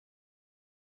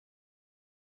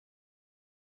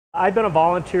I've been a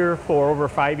volunteer for over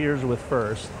 5 years with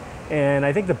First, and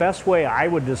I think the best way I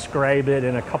would describe it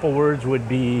in a couple words would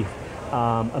be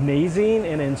amazing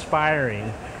and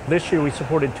inspiring. This year we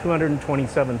supported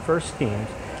 227 First teams,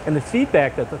 and the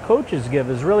feedback that the coaches give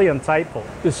is really insightful.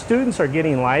 The students are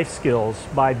getting life skills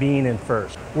by being in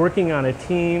First, working on a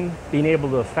team, being able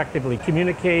to effectively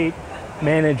communicate,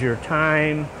 manage your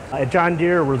time. At John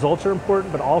Deere, results are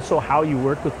important, but also how you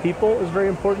work with people is very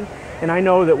important. And I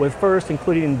know that with First,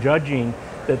 including judging,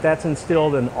 that's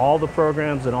instilled in all the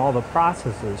programs and all the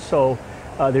processes. So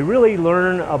they really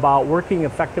learn about working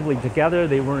effectively together.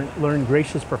 They learn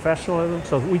gracious professionalism.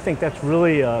 So we think that's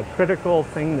really a critical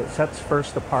thing that sets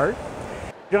First apart.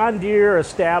 John Deere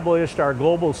established our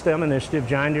global STEM initiative,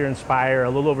 John Deere Inspire, a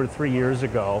little over 3 years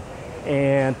ago.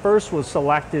 And First was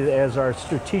selected as our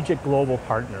strategic global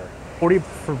partner.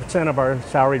 40% of our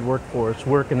salaried workforce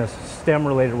work in a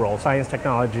STEM-related role, science,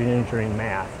 technology, engineering,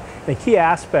 math. The key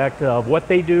aspect of what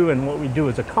they do and what we do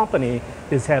as a company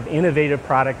is have innovative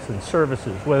products and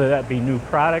services, whether that be new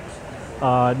products,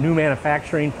 new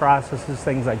manufacturing processes,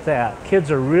 things like that.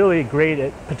 Kids are really great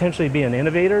at potentially being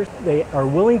innovators. They are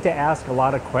willing to ask a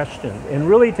lot of questions. And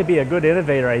really, to be a good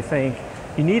innovator, I think,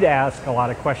 you need to ask a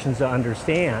lot of questions to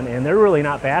understand, and they're really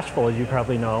not bashful, as you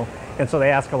probably know, and so they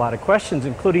ask a lot of questions,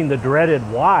 including the dreaded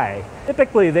why.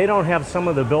 Typically, they don't have some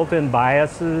of the built-in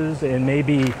biases and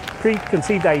maybe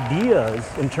preconceived ideas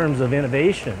in terms of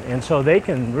innovation, and so they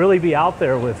can really be out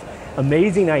there with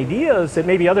amazing ideas that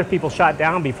maybe other people shot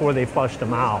down before they flushed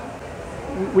them out.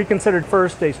 We considered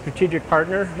First a strategic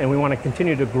partner, and we want to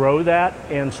continue to grow that.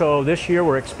 And so this year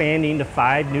we're expanding to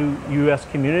 5 new U.S.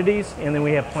 communities, and then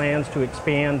we have plans to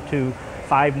expand to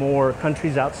 5 more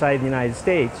countries outside the United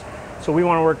States. So we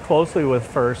want to work closely with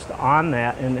First on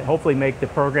that and hopefully make the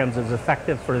programs as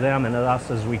effective for them and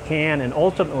us as we can, and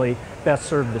ultimately best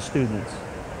serve the students.